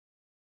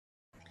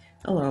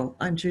Hello,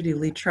 I'm Judy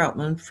Lee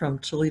Trautman from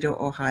Toledo,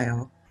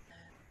 Ohio.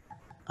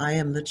 I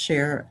am the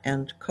chair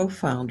and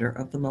co-founder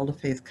of the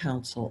MultiFaith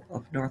Council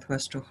of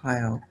Northwest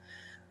Ohio.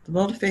 The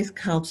MultiFaith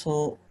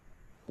Council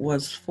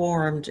was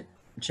formed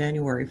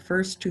January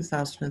 1st,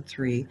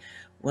 2003,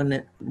 when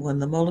the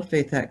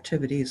MultiFaith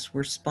activities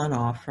were spun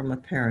off from a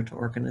parent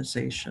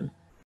organization.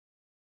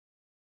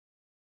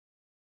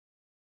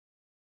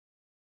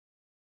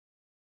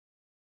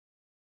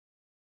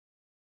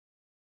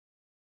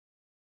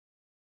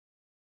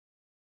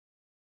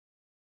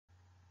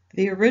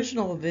 The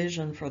original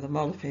vision for the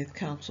MultiFaith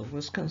Council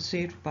was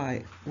conceived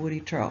by Woody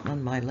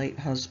Trautman, my late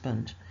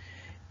husband.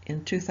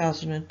 In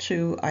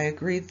 2002, I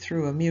agreed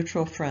through a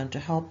mutual friend to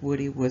help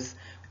Woody with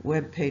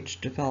web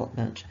page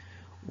development.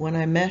 When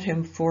I met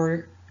him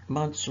 4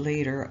 months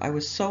later, I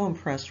was so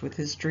impressed with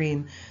his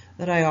dream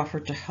that I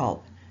offered to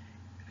help.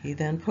 He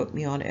then put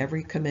me on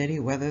every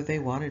committee, whether they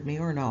wanted me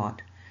or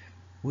not.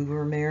 We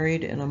were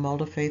married in a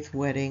multi-faith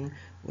wedding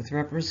with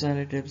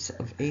representatives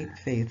of 8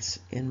 faiths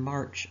in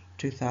March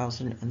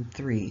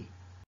 2003.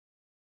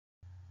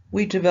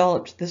 We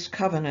developed this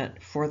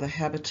covenant for the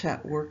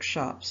Habitat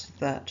workshops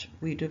that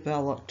we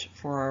developed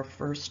for our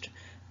first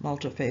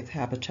multi-faith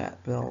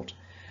habitat build.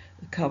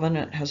 The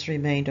covenant has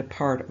remained a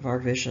part of our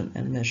vision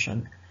and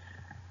mission.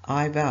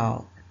 I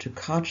vow to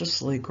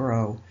consciously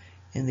grow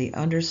in the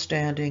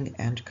understanding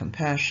and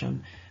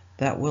compassion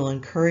that will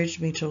encourage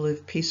me to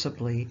live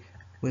peaceably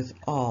with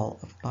all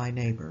of my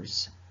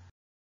neighbors.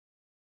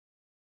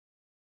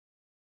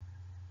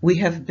 We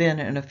have been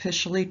an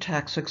officially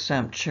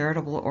tax-exempt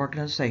charitable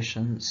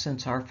organization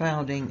since our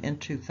founding in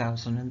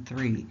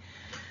 2003.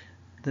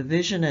 The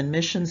vision and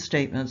mission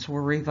statements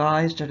were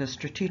revised at a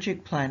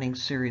strategic planning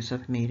series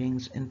of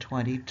meetings in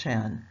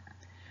 2010.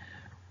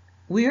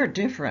 We are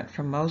different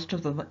from most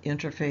of the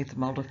interfaith,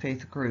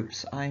 multi-faith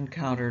groups I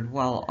encountered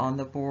while on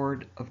the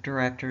board of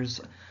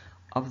directors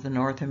of the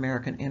North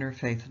American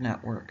Interfaith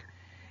Network,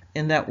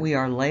 in that we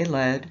are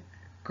lay-led,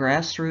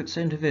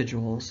 grassroots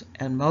individuals,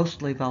 and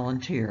mostly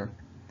volunteer.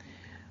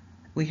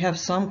 We have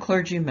some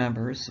clergy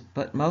members,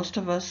 but most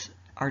of us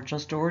are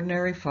just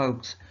ordinary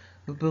folks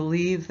who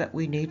believe that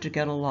we need to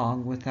get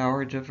along with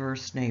our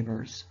diverse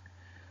neighbors.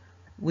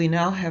 We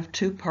now have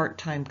 2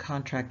 part-time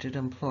contracted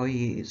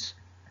employees.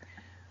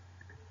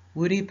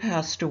 Woody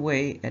passed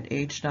away at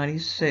age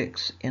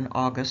 96 in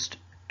August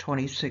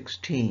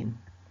 2016.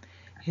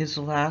 His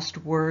last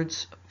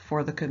words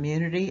for the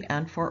community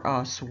and for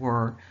us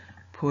were,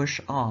 "Push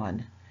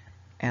on,"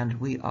 and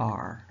we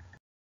are.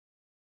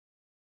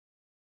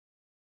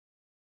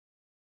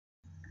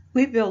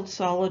 We build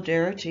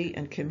solidarity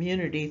and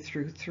community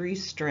through 3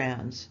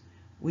 strands.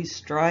 We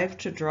strive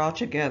to draw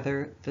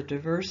together the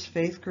diverse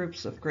faith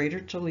groups of Greater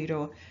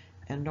Toledo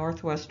and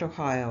Northwest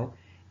Ohio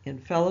in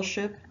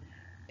fellowship,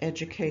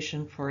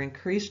 education for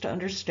increased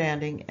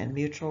understanding and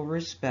mutual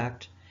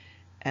respect,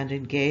 and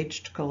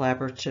engaged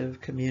collaborative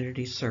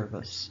community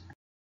service.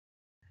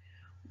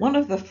 One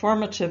of the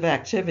formative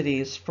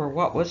activities for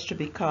what was to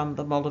become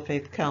the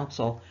MultiFaith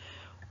Council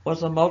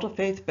was a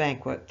multi-faith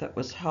banquet that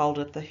was held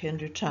at the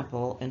Hindu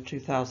temple in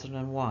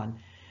 2001.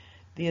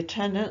 The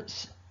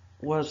attendance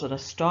was an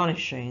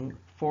astonishing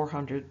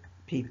 400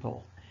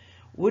 people.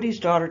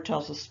 Woody's daughter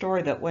tells a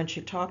story that when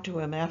she talked to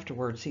him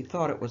afterwards, he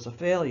thought it was a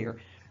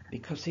failure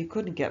because he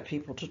couldn't get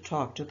people to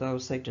talk to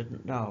those they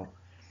didn't know.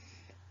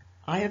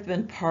 I have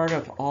been part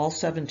of all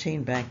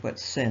 17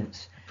 banquets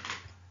since.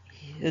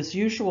 His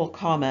usual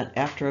comment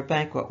after a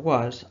banquet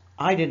was,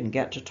 "I didn't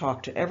get to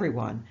talk to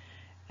everyone,"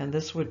 and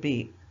this would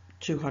be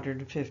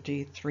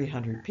 250,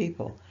 300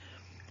 people.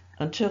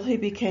 Until he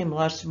became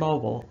less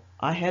mobile,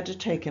 I had to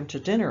take him to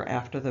dinner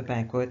after the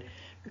banquet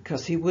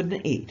because he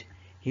wouldn't eat.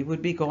 He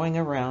would be going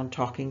around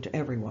talking to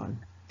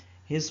everyone.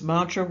 His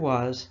mantra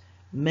was,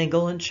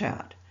 "Mingle and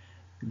chat."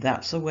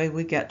 That's the way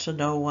we get to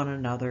know one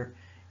another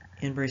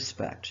in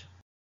respect.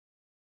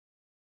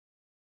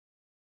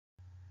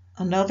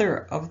 Another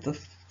of the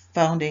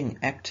founding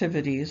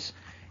activities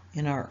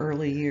in our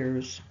early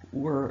years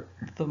were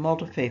the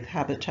multi-faith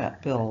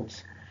habitat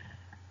builds.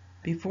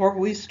 Before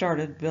we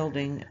started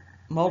building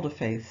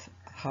multi-faith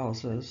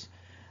houses,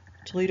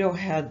 Toledo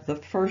had the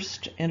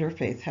first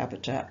interfaith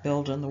habitat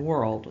build in the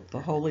world, the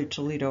Holy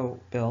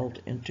Toledo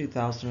build in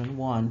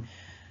 2001.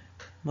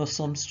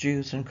 Muslims,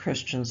 Jews, and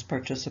Christians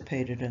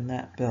participated in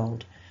that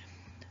build.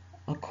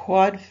 A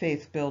quad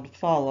faith build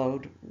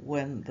followed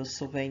when the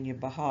Sylvania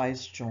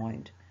Baha'is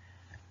joined.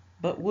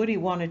 But Woody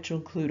wanted to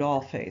include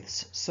all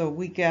faiths, so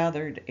we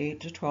gathered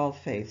 8 to 12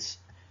 faiths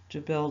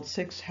to build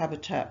 6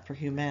 Habitat for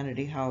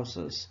Humanity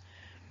houses.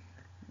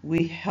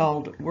 We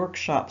held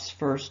workshops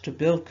first to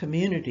build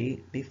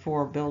community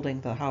before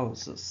building the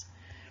houses.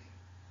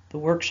 The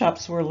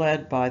workshops were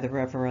led by the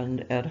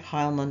Reverend Ed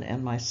Heilman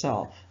and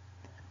myself.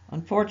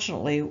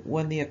 Unfortunately,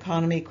 when the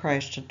economy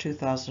crashed in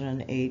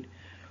 2008,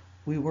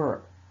 we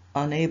were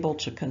unable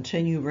to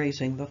continue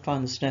raising the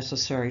funds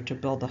necessary to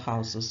build the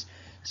houses,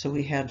 so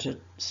we had to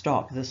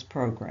stop this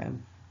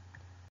program.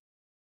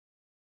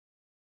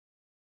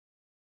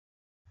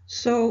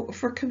 So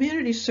for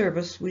community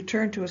service, we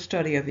turned to a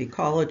study of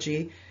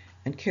ecology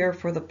and care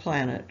for the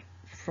planet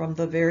from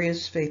the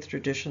various faith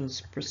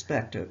traditions'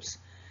 perspectives.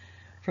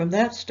 From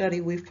that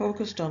study, we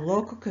focused on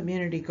local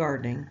community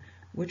gardening,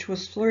 which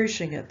was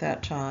flourishing at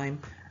that time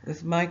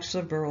with Mike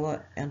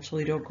Zaberla and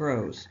Toledo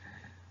Grows.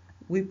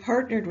 We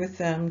partnered with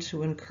them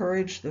to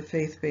encourage the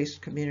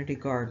faith-based community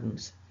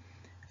gardens.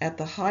 At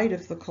the height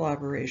of the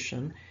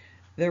collaboration,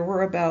 there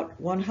were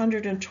about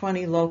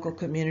 120 local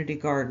community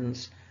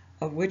gardens,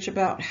 of which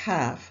about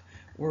half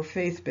were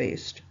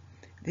faith-based.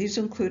 These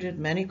included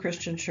many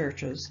Christian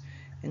churches,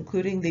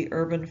 including the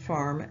Urban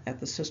Farm at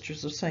the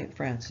Sisters of St.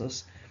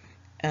 Francis,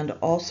 and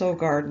also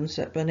gardens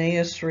at B'nai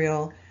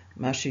Israel,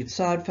 Masjid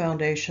Saad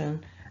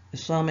Foundation,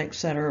 Islamic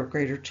Center of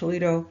Greater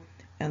Toledo,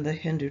 and the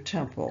Hindu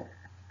Temple.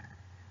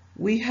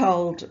 We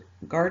held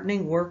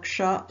gardening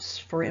workshops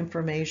for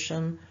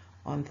information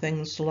on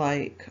things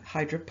like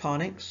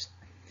hydroponics.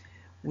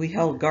 We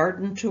held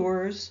garden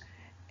tours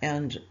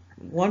and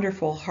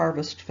wonderful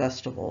harvest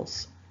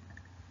festivals.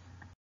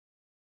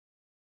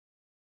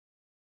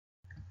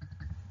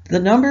 The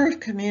number of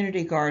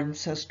community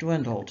gardens has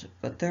dwindled,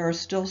 but there are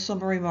still some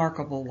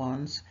remarkable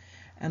ones,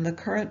 and the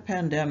current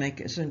pandemic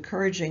is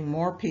encouraging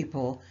more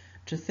people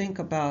to think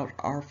about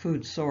our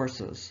food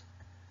sources.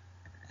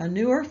 A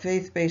newer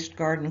faith-based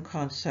garden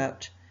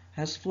concept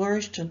has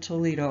flourished in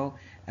Toledo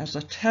as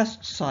a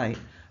test site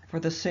for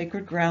the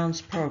Sacred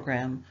Grounds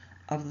program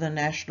of the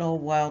National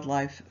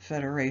Wildlife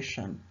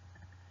Federation.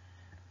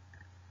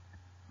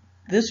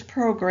 This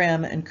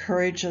program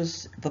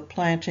encourages the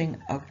planting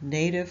of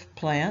native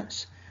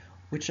plants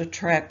which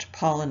attract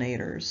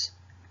pollinators.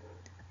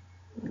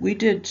 We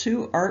did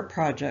 2 art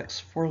projects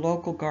for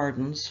local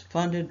gardens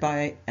funded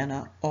by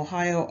an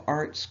Ohio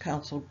Arts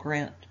Council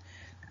grant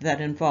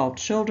that involved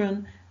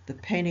children, the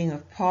painting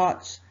of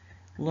pots,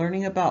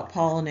 learning about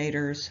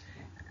pollinators,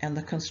 and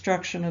the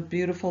construction of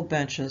beautiful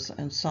benches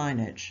and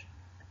signage.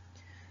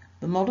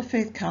 The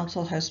MultiFaith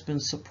Council has been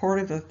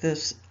supportive of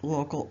this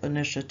local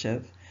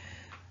initiative.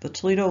 The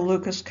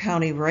Toledo-Lucas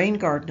County Rain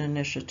Garden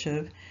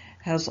Initiative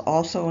has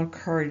also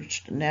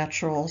encouraged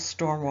natural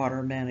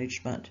stormwater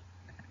management.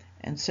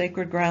 And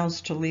Sacred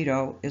Grounds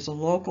Toledo is a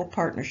local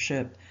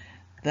partnership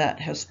that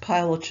has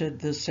piloted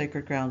the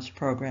Sacred Grounds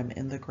program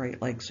in the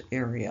Great Lakes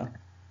area.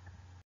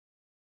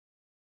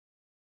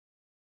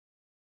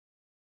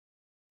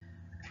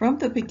 From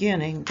the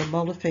beginning, the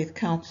MultiFaith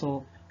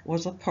Council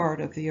was a part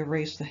of the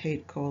Erase the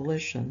Hate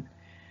Coalition.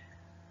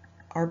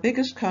 Our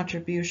biggest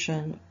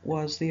contribution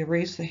was the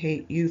Erase the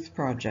Hate youth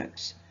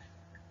projects,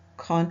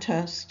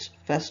 contests,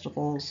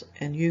 festivals,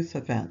 and youth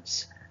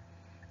events.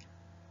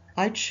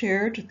 I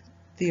chaired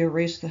the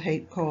Erase the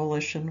Hate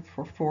Coalition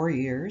for 4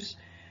 years,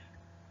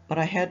 but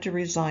I had to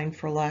resign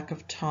for lack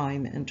of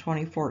time in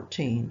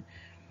 2014.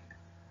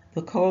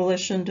 The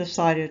coalition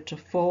decided to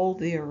fold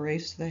the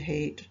Erase the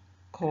Hate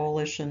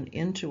Coalition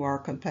into our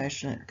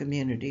Compassionate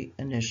Community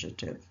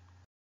initiative.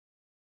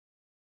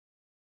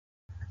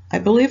 I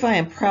believe I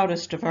am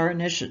proudest of our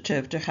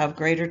initiative to have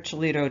Greater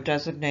Toledo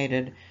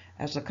designated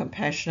as a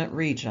compassionate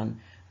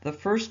region, the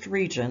first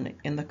region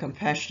in the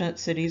Compassionate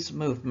Cities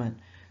movement,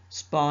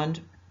 spawned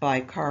by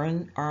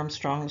Karen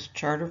Armstrong's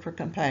Charter for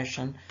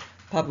Compassion,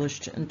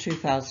 published in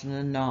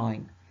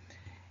 2009.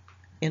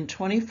 In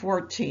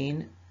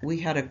 2014, we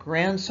had a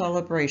grand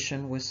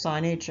celebration with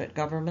signage at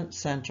Government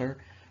Center,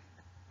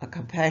 a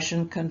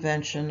compassion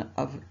convention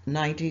of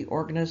 90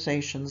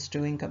 organizations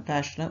doing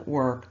compassionate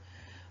work,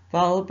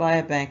 followed by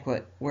a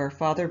banquet where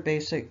Father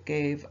Basic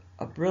gave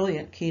a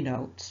brilliant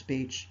keynote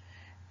speech,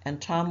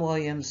 and Tom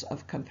Williams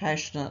of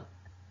Compassionate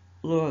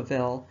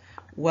Louisville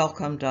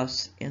welcomed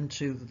us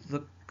into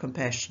the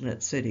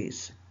Compassionate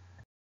Cities.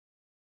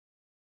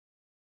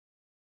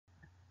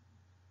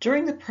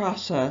 During the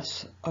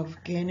process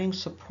of gaining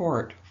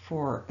support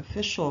for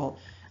official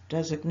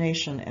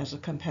designation as a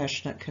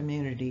compassionate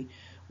community,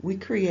 we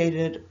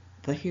created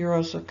the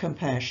Heroes of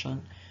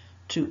Compassion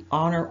to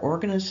honor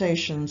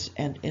organizations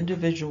and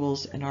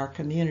individuals in our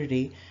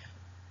community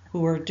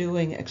who are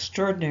doing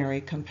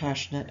extraordinary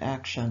compassionate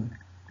action.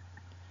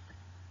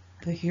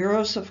 The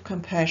Heroes of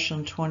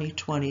Compassion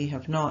 2020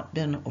 have not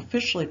been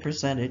officially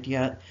presented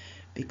yet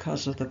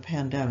because of the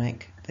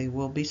pandemic. They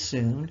will be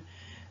soon.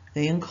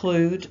 They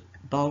include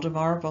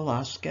Baldemar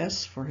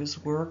Velasquez for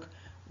his work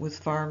with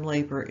farm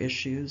labor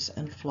issues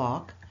and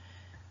flock,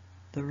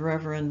 the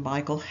Reverend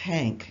Michael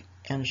Hank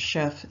and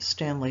Chef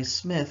Stanley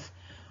Smith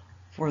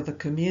for the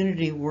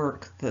community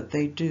work that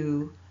they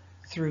do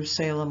through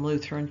Salem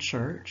Lutheran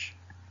Church,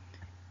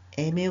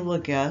 Amy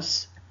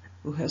Leguess,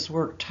 who has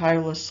worked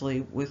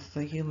tirelessly with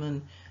the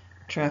Human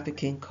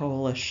Trafficking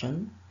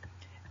Coalition,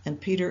 and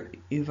Peter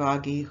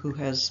Uvagi, who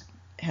has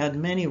had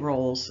many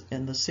roles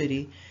in the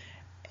city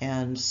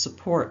and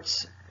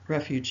supports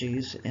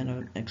refugees in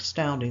an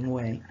astounding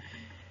way.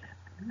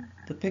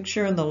 The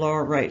picture in the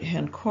lower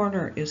right-hand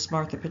corner is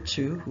Martha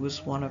Patu, who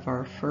was one of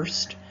our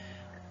first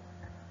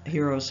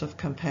Heroes of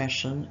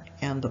Compassion,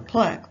 and the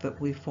plaque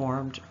that we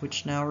formed,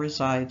 which now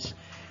resides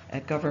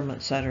at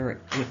Government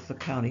Center with the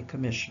County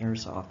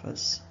Commissioner's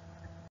Office.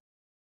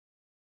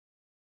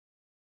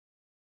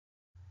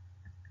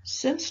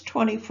 Since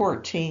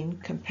 2014,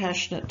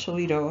 Compassionate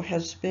Toledo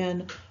has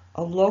been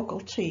a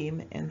local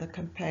team in the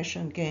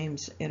Compassion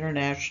Games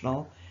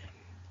International.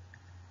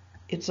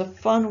 It's a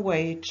fun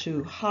way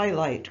to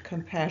highlight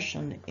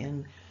compassion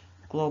in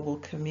global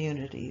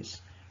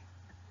communities.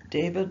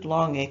 David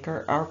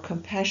Longacre, our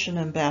Compassion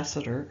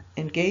Ambassador,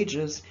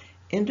 engages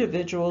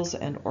individuals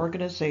and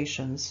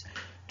organizations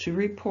to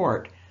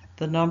report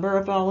the number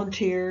of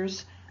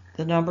volunteers,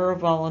 the number of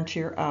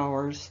volunteer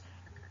hours,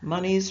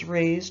 monies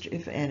raised,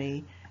 if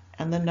any,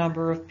 and the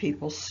number of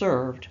people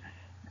served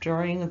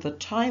during the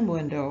time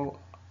window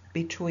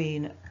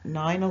between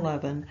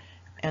 9/11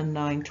 and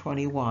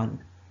 9/21.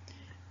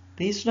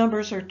 These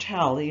numbers are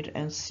tallied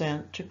and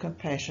sent to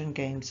Compassion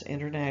Games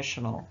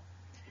International.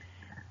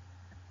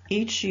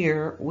 Each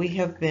year we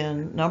have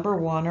been number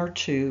 1 or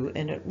 2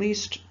 in at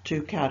least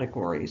 2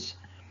 categories.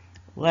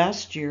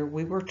 Last year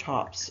we were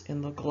tops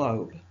in the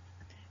globe.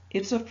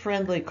 It's a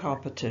friendly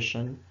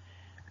competition,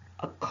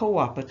 a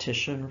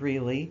co-opetition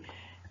really,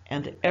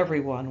 and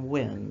everyone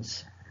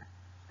wins.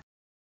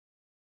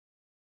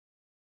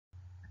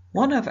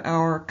 One of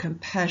our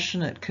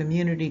compassionate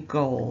community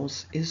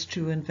goals is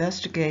to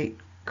investigate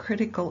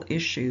critical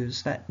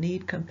issues that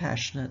need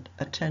compassionate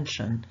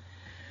attention.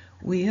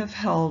 We have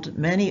held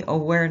many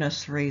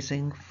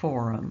awareness-raising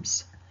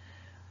forums.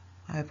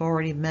 I've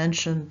already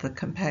mentioned the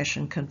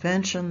Compassion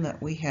Convention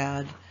that we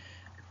had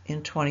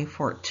in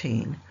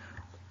 2014.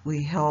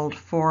 We held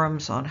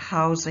forums on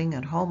housing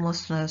and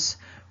homelessness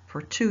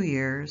for 2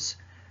 years.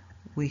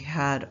 We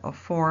had a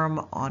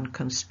forum on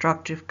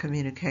constructive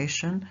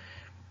communication.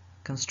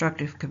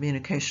 Constructive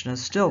communication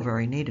is still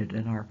very needed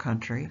in our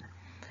country.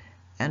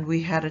 And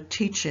we had a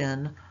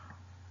teach-in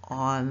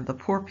on the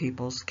Poor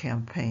People's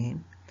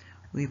Campaign.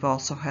 We've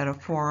also had a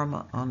forum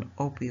on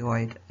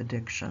opioid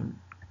addiction.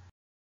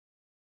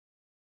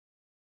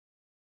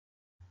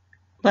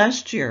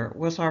 Last year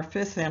was our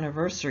 5th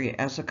anniversary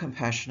as a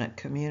compassionate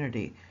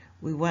community.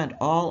 We went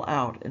all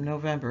out in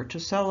November to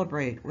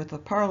celebrate with the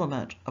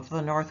Parliament of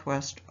the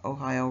Northwest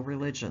Ohio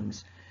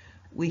Religions.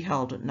 We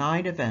held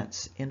 9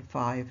 events in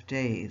 5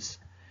 days.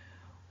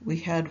 We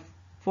had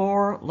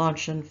 4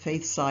 luncheon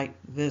faith site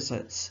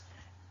visits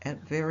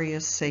at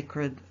various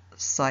sacred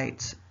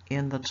sites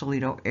in the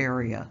Toledo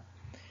area.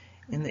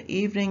 In the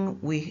evening,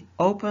 we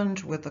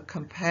opened with a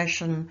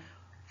compassion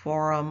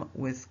forum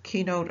with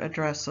keynote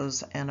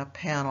addresses and a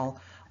panel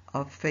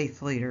of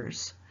faith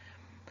leaders.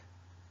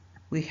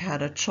 We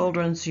had a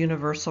children's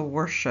universal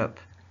worship.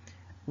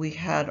 We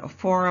had a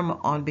forum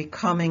on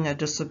becoming a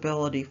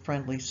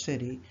disability-friendly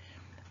city.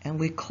 And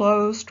we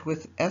closed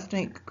with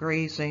ethnic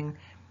grazing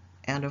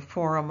and a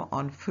forum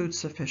on food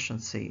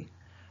sufficiency.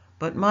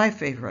 But my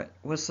favorite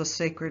was the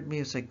Sacred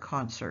Music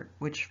Concert,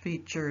 which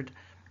featured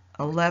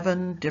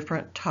 11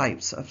 different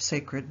types of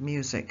sacred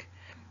music.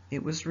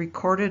 It was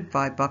recorded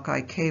by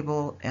Buckeye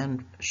Cable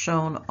and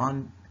shown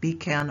on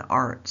Beacon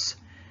Arts.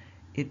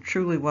 It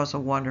truly was a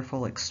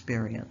wonderful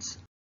experience.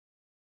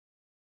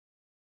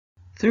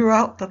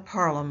 Throughout the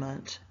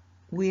Parliament,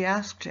 we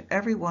asked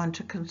everyone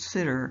to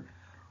consider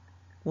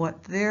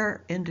what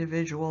their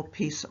individual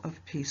piece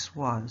of peace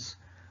was.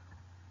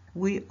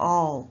 We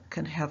all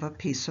can have a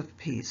piece of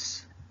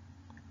peace.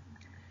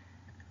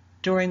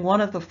 During one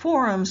of the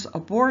forums, a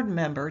board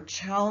member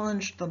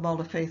challenged the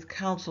MultiFaith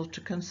Council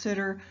to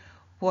consider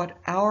what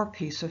our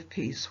piece of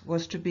peace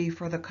was to be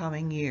for the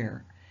coming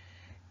year.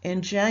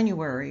 In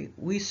January,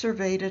 we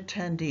surveyed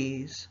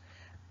attendees,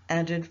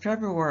 and in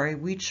February,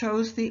 we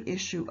chose the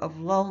issue of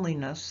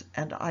loneliness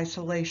and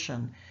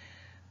isolation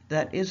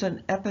that is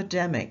an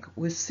epidemic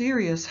with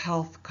serious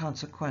health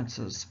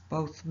consequences,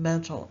 both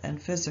mental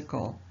and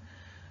physical.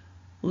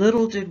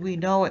 Little did we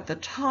know at the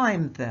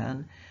time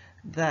then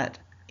that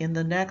in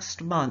the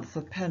next month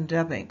the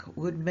pandemic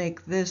would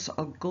make this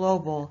a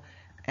global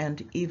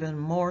and even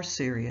more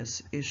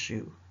serious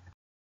issue.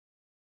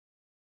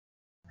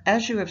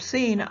 As you have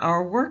seen,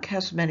 our work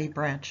has many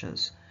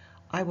branches.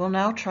 I will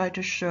now try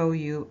to show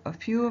you a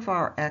few of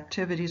our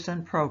activities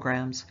and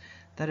programs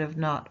that have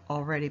not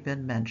already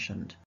been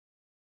mentioned.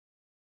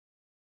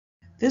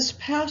 This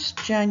past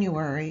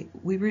January,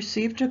 we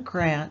received a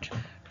grant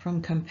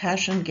from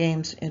Compassion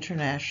Games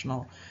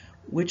International,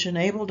 which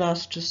enabled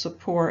us to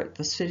support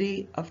the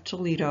City of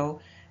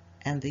Toledo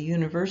and the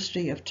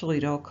University of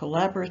Toledo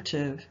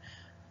collaborative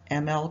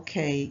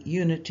MLK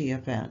Unity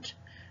event,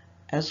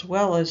 as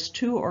well as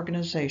 2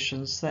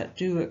 organizations that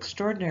do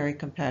extraordinary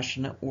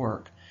compassionate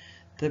work,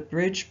 the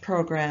Bridge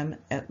Program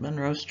at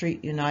Monroe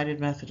Street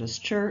United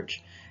Methodist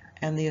Church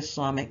and the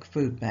Islamic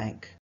Food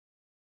Bank.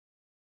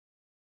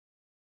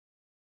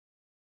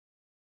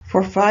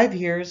 For 5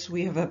 years,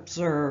 we have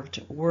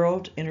observed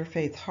World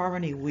Interfaith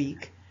Harmony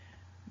Week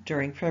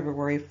during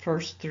February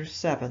 1st through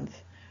 7th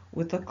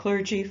with a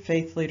clergy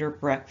faith leader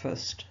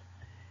breakfast.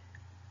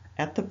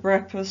 At the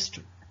breakfast,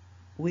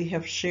 we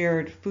have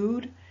shared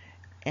food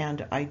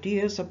and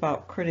ideas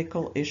about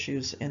critical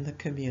issues in the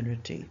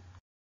community.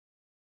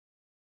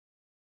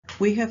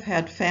 We have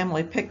had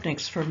family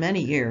picnics for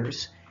many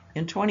years.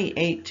 In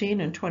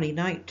 2018 and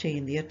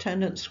 2019, the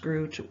attendance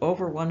grew to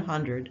over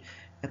 100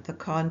 at the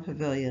Khan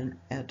Pavilion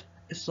at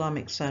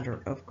Islamic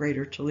Center of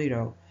Greater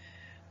Toledo.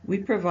 We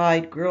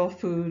provide grill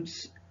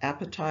foods,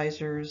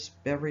 appetizers,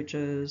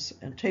 beverages,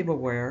 and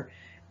tableware.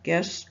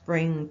 Guests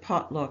bring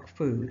potluck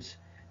foods.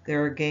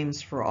 There are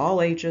games for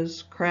all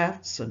ages,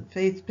 crafts and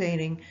faith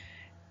painting,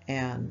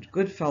 and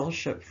good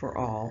fellowship for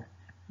all.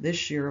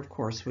 This year, of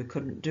course, we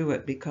couldn't do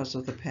it because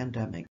of the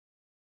pandemic.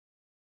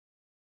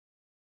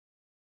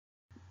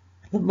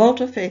 The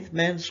MultiFaith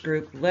men's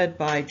group, led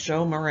by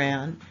Joe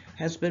Moran,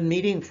 has been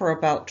meeting for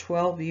about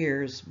 12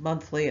 years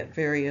monthly at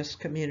various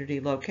community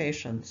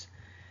locations.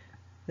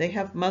 They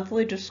have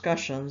monthly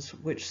discussions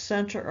which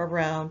center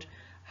around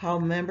how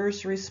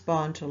members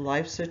respond to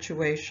life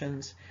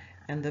situations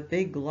and the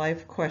big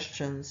life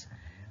questions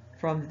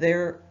from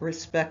their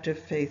respective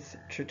faith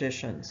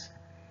traditions.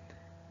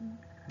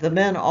 The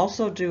men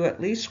also do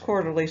at least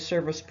quarterly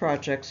service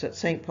projects at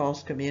St.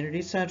 Paul's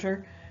Community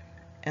Center,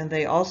 and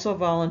they also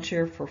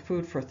volunteer for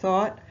Food for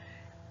Thought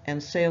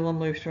and Salem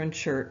Lutheran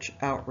Church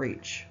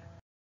outreach.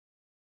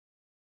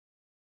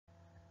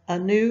 A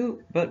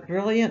new but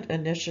brilliant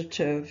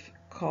initiative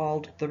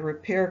called the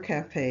Repair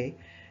Cafe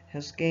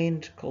has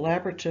gained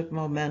collaborative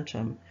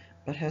momentum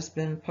but has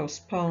been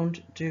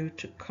postponed due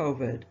to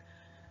COVID.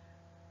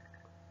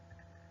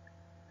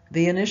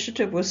 The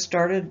initiative was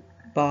started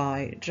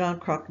by John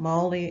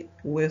Krochmalny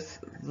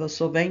with the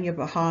Sylvania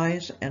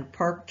Baha'is and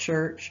Park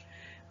Church.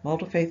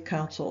 MultiFaith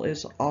Council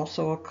is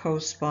also a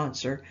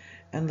co-sponsor,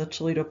 and the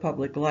Toledo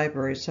Public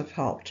Libraries have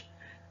helped.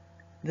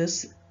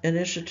 This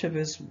initiative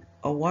is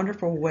a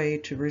wonderful way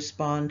to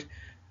respond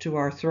to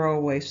our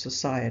throwaway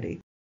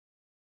society.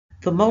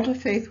 The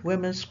MultiFaith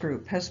Women's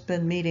Group has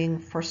been meeting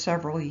for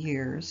several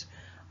years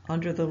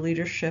under the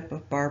leadership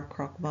of Barb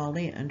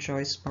Krochmalny and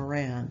Joyce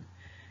Moran.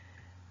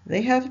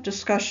 They have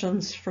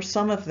discussions for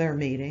some of their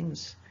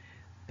meetings,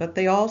 but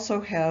they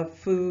also have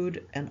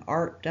food and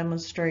art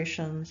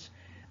demonstrations.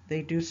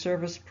 They do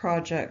service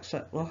projects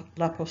at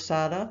La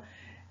Posada,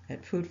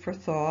 at Food for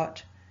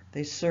Thought.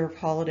 They serve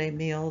holiday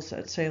meals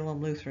at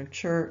Salem Lutheran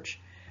Church.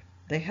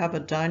 They have a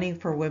Dining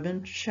for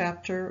Women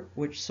chapter,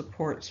 which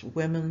supports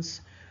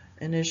women's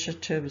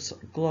initiatives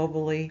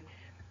globally.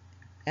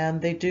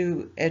 And they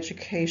do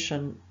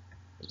education,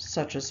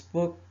 such as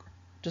book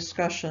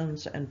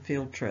discussions and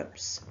field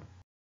trips.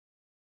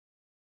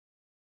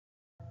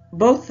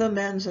 Both the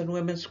men's and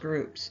women's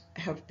groups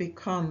have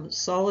become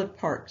solid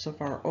parts of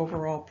our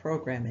overall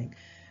programming.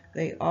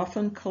 They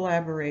often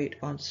collaborate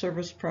on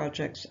service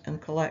projects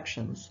and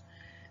collections.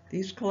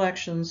 These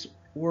collections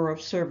were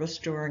of service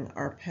during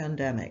our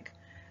pandemic.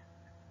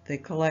 They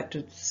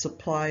collected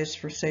supplies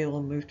for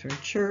Salem Lutheran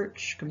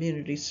Church,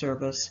 community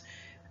service.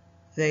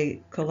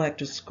 They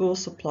collected school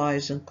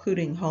supplies,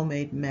 including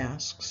homemade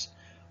masks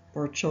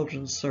for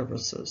children's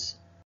services.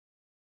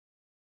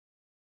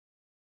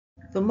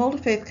 The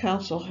MultiFaith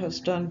Council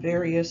has done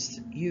various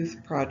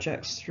youth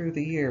projects through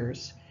the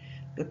years.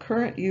 The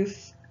current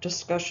youth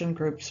discussion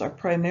groups are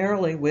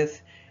primarily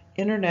with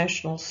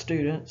international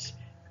students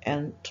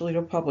and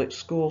Toledo Public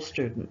School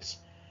students.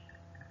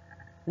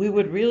 We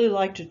would really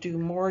like to do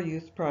more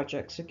youth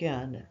projects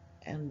again,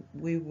 and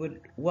we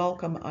would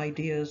welcome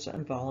ideas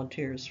and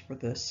volunteers for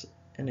this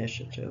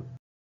initiative.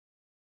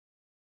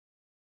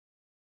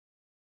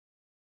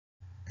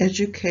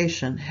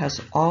 Education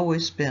has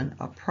always been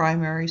a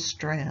primary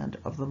strand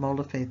of the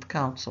MultiFaith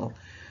Council.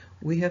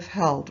 We have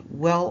held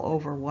well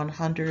over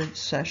 100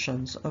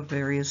 sessions of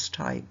various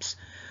types.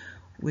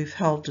 We've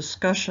held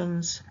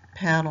discussions,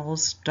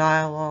 panels,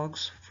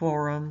 dialogues,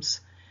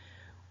 forums.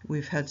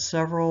 We've had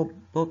several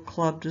book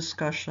club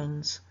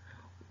discussions.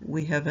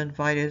 We have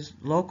invited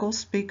local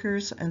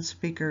speakers and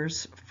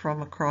speakers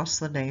from across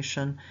the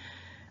nation,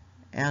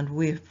 and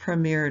we've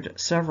premiered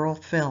several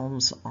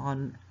films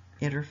on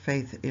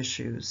interfaith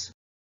issues.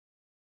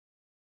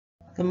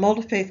 The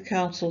MultiFaith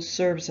Council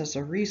serves as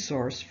a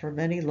resource for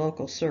many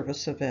local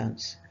service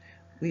events.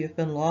 We have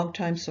been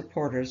longtime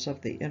supporters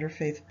of the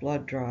Interfaith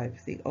Blood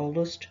Drive, the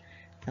oldest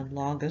and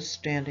longest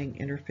standing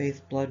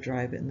interfaith blood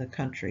drive in the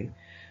country.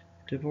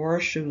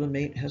 Devorah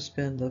Shulamit has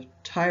been the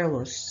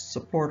tireless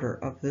supporter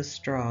of this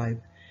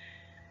drive.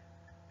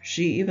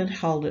 She even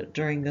held it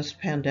during this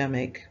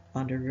pandemic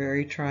under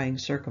very trying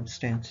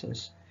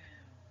circumstances.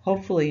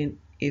 Hopefully,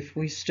 if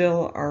we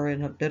still are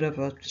in a bit of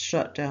a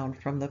shutdown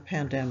from the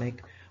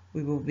pandemic,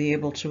 we will be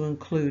able to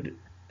include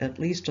at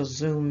least a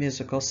Zoom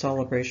musical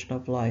celebration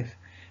of life,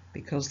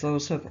 because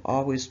those have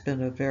always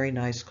been a very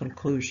nice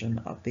conclusion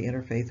of the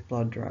Interfaith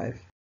Blood Drive.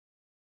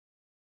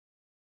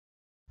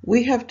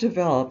 We have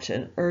developed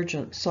an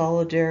urgent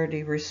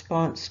solidarity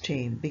response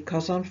team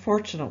because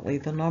unfortunately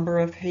the number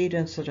of hate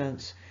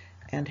incidents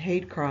and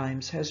hate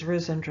crimes has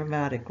risen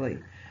dramatically.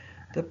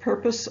 The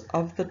purpose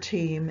of the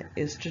team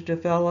is to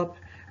develop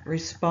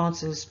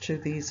responses to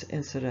these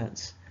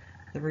incidents.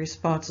 The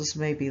responses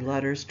may be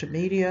letters to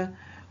media,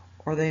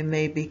 or they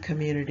may be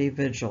community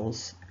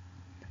vigils.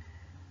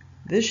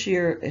 This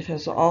year, it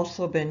has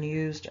also been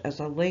used as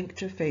a link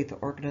to faith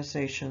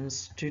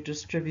organizations to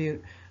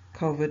distribute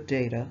COVID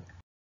data.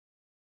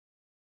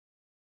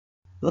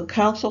 The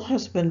Council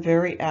has been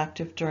very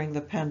active during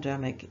the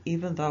pandemic,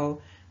 even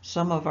though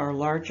some of our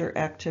larger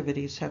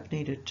activities have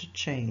needed to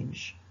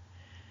change.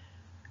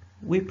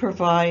 We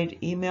provide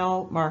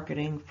email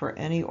marketing for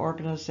any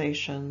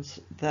organizations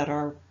that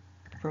are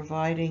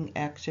providing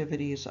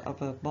activities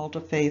of a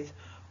multi-faith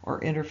or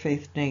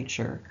interfaith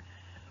nature.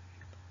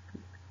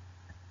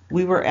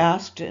 We were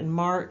asked in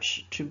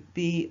March to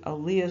be a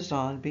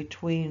liaison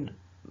between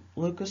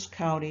Lucas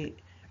County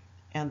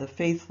and the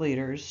faith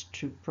leaders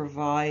to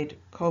provide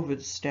COVID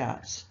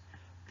stats,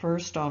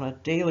 first on a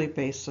daily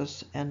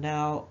basis and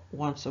now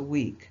once a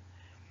week.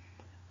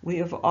 We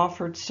have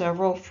offered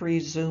several free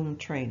Zoom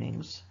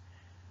trainings.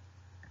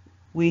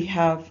 We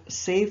have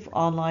safe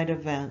online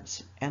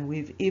events, and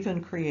we've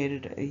even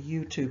created a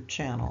YouTube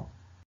channel.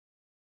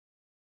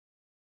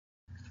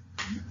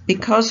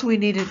 Because we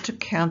needed to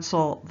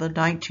cancel the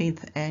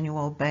 19th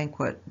annual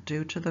banquet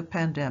due to the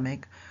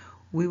pandemic,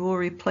 we will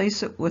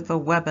replace it with a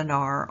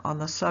webinar on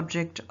the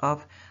subject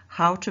of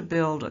how to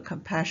build a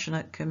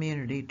compassionate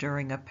community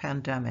during a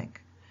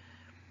pandemic.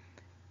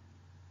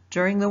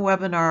 During the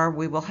webinar,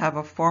 we will have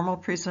a formal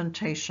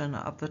presentation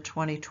of the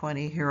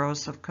 2020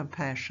 Heroes of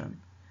Compassion.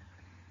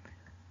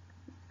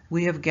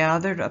 We have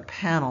gathered a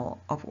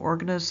panel of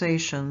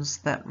organizations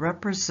that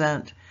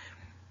represent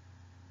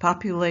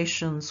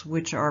populations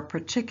which are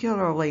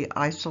particularly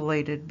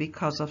isolated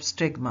because of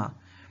stigma.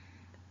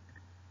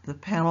 The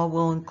panel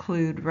will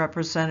include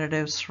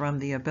representatives from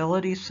the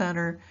Ability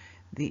Center,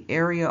 the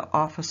Area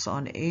Office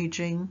on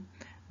Aging,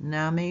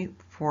 NAMI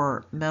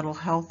for mental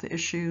health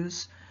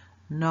issues,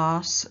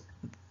 NOS,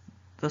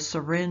 the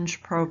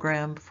Syringe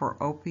Program for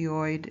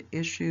opioid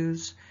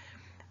issues,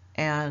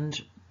 and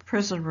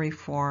prison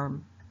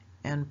reform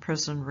and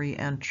prison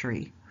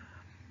reentry.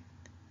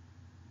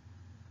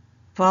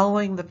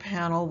 Following the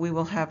panel, we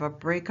will have a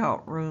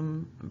breakout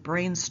room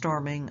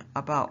brainstorming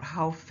about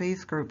how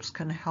faith groups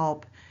can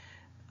help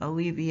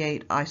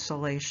alleviate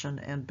isolation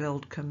and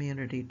build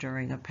community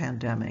during a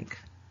pandemic.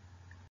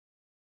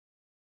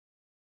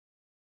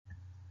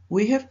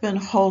 We have been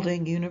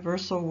holding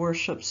universal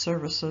worship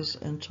services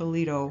in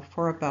Toledo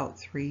for about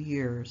 3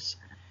 years.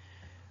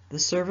 The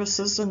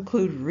services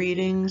include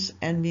readings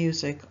and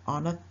music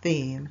on a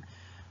theme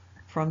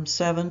from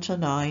 7 to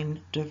 9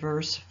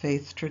 diverse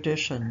faith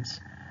traditions.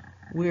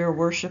 We are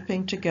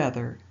worshiping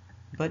together,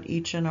 but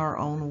each in our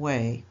own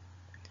way.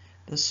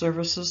 The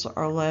services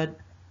are led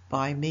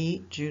by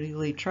me, Judy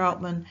Lee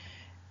Trautman,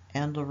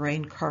 and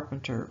Lorraine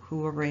Carpenter,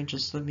 who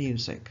arranges the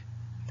music.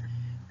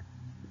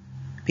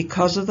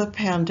 Because of the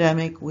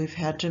pandemic, we've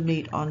had to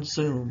meet on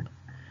Zoom,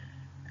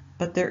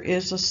 but there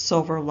is a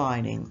silver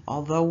lining.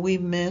 Although we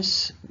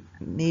miss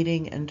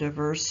meeting in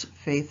diverse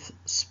faith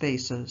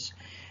spaces,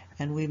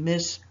 and we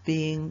miss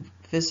being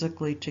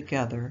physically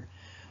together,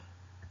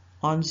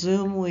 on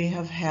Zoom we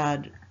have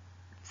had,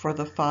 for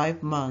the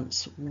 5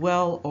 months,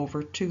 well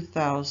over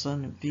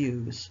 2,000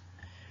 views.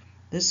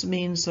 This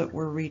means that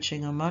we're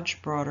reaching a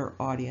much broader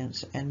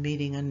audience and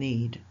meeting a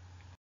need.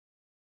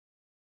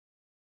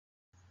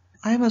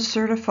 I am a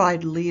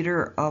certified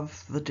leader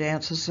of the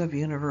Dances of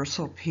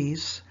Universal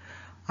Peace.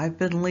 I've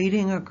been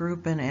leading a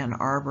group in Ann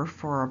Arbor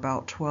for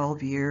about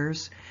 12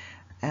 years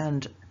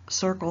and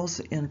circles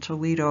in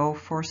Toledo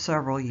for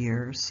several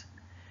years.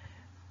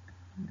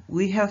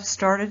 We have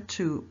started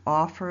to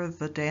offer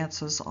the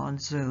dances on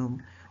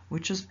Zoom,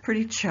 which is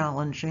pretty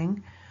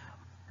challenging,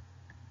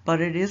 but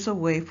it is a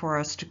way for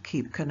us to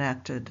keep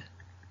connected.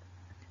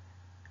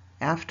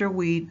 After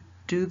we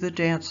do the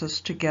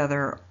dances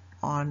together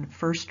on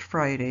First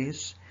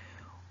Fridays,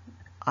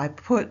 I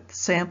put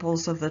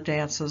samples of the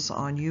dances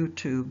on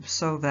YouTube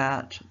so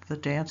that the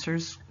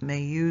dancers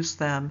may use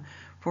them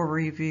for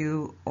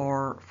review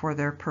or for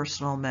their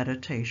personal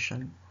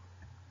meditation.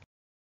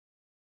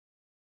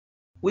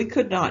 We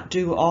could not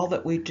do all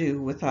that we do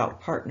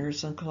without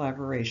partners and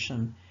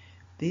collaboration.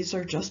 These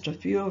are just a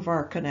few of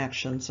our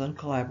connections and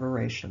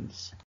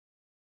collaborations.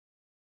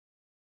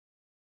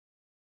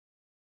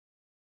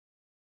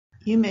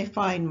 You may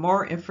find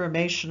more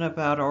information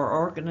about our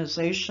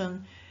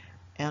organization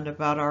and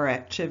about our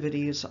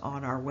activities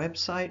on our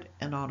website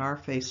and on our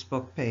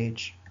Facebook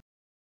page.